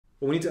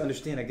But we need to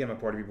understand, again, my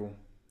party people,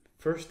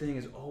 first thing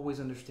is always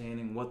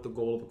understanding what the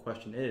goal of a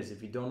question is.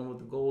 If you don't know what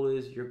the goal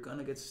is, you're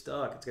gonna get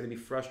stuck. It's gonna be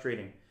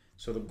frustrating.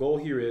 So the goal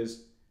here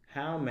is,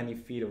 how many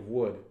feet of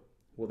wood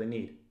will they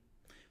need?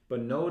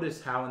 But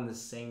notice how in the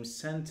same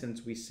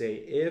sentence we say,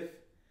 if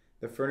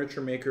the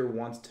furniture maker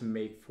wants to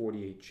make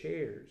 48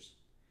 chairs.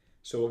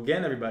 So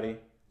again, everybody,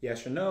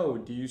 yes or no,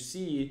 do you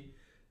see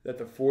that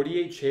the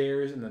 48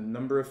 chairs and the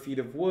number of feet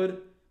of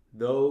wood,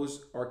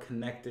 those are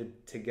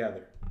connected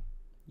together?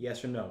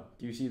 Yes or no?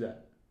 Do you see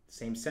that?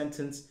 Same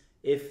sentence,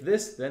 if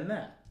this, then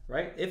that,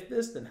 right? If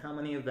this, then how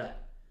many of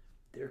that?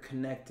 They're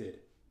connected.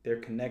 They're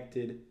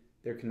connected.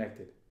 They're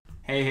connected.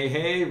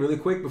 Hey, really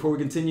quick before we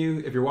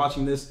continue, if you're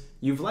watching this,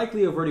 you've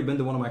likely already been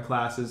to one of my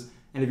classes,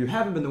 and if you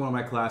haven't been to one of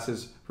my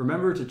classes,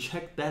 remember to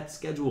check that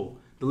schedule.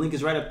 The link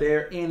is right up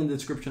there and in the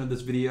description of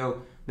this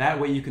video. That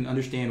way you can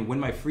understand when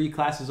my free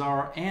classes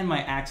are and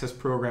my Access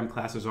Program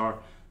classes are.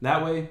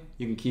 That way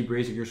you can keep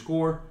raising your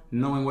score,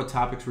 knowing what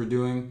topics we're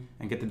doing,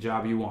 and get the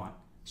job you want.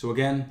 So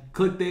again,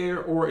 click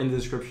there or in the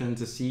description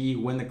to see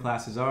when the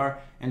classes are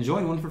and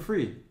join one for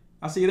free.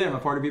 I'll see you there, my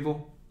party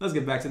people. Let's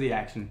get back to the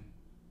action.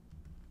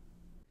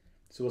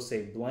 So we'll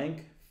say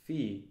blank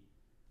feet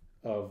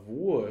of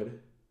wood,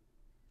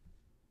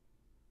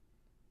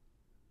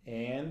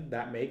 and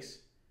that makes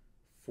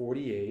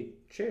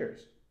 48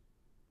 chairs.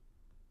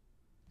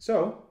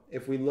 So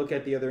if we look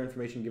at the other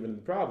information given in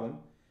the problem,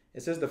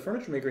 it says the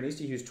furniture maker needs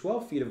to use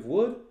 12 feet of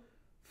wood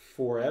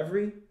for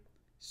every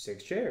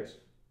 6 chairs.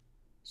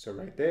 So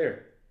right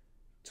there,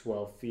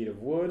 12 feet of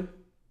wood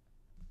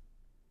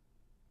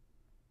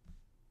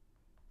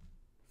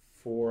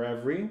for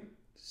every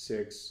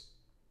 6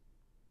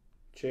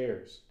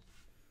 chairs.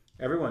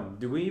 Everyone,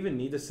 do we even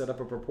need to set up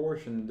a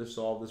proportion to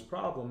solve this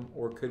problem,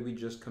 or could we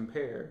just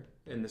compare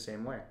in the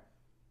same way?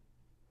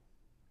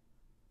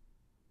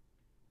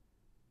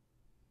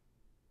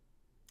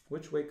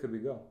 Which way could we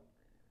go?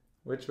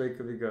 Which way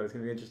could we go? It's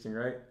going to be interesting,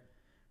 right?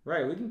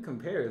 Right, we can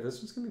compare. This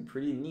one's going to be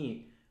pretty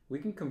neat. We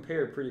can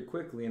compare pretty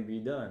quickly and be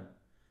done.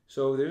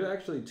 So there's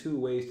actually 2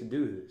 ways to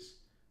do this.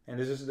 And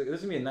this is going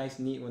to be a nice,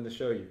 neat one to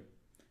show you.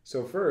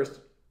 So first,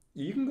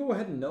 you can go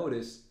ahead and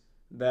notice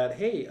that,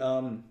 hey,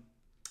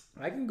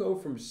 I can go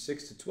from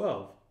 6 to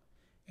 12,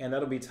 and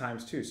that'll be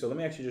times 2. So let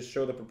me actually just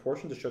show the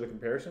proportion to show the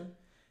comparison.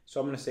 So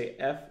I'm going to say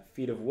F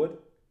feet of wood.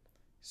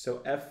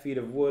 So F feet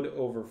of wood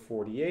over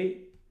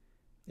 48.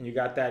 And you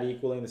got that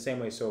equaling the same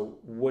way. So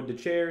wood to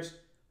chairs,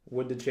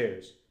 wood to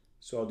chairs.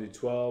 So I'll do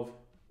 12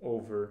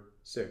 over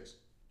 6.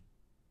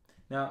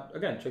 Now,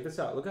 again, check this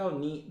out. Look how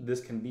neat this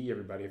can be,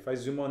 everybody. If I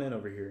zoom on in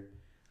over here,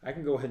 I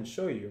can go ahead and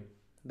show you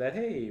that,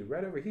 hey,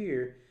 right over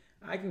here,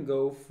 I can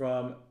go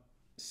from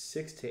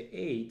 6 to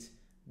 8.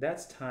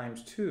 That's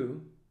times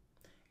 2.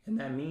 And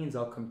that means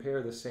I'll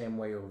compare the same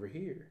way over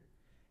here.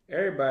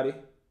 Everybody,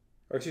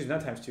 or excuse me,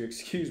 not times 2,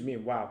 excuse me,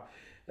 wow.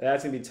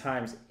 That's going to be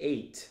times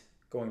 8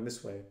 going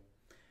this way.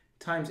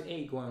 Times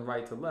 8 going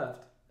right to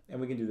left,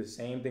 and we can do the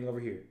same thing over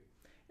here.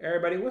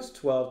 Everybody, what's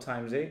 12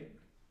 times 8?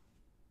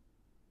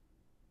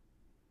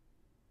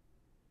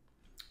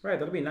 Right,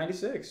 that'll be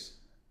 96.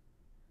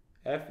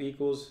 F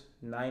equals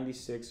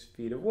 96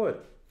 feet of wood.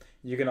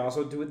 You can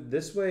also do it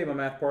this way, my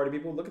math party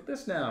people. Look at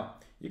this now.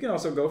 You can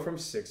also go from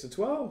 6 to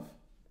 12.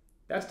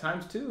 That's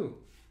times 2.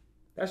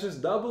 That's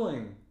just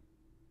doubling.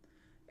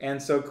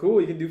 And so cool,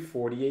 you can do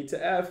 48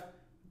 to F.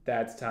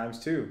 That's times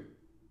 2.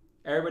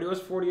 Everybody, what's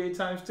 48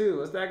 times 2?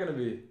 What's that going to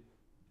be?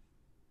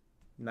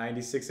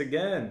 96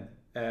 again.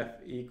 F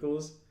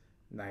equals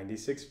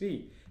 96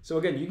 feet. So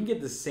again, you can get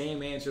the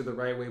same answer the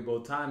right way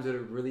both times, but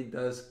it really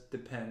does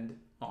depend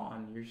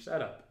on your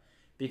setup.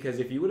 Because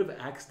if you would have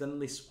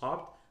accidentally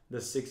swapped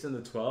the 6 and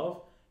the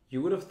 12,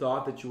 you would have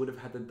thought that you would have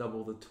had to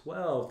double the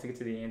 12 to get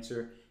to the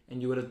answer, and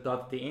you would have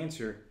thought that the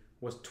answer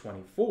was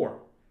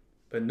 24.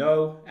 But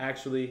no,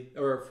 actually,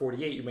 or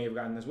 48 you may have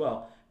gotten as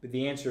well, but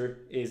the answer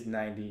is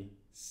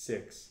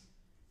 96.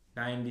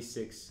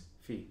 96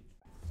 feet.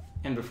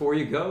 And before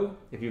you go,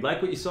 if you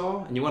like what you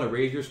saw and you want to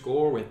raise your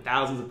score with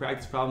thousands of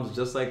practice problems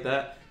just like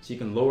that, so you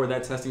can lower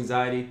that test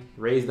anxiety,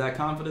 raise that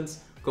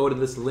confidence, go to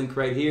this link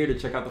right here to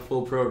check out the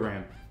full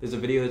program. There's a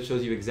video that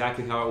shows you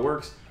exactly how it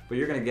works, but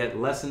you're going to get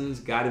lessons,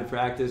 guided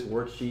practice,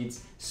 worksheets,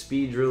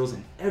 speed drills,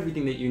 and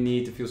everything that you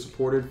need to feel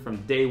supported from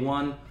day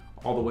 1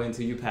 all the way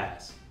until you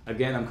pass.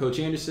 Again, I'm Coach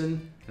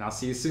Anderson, and I'll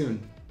see you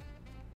soon.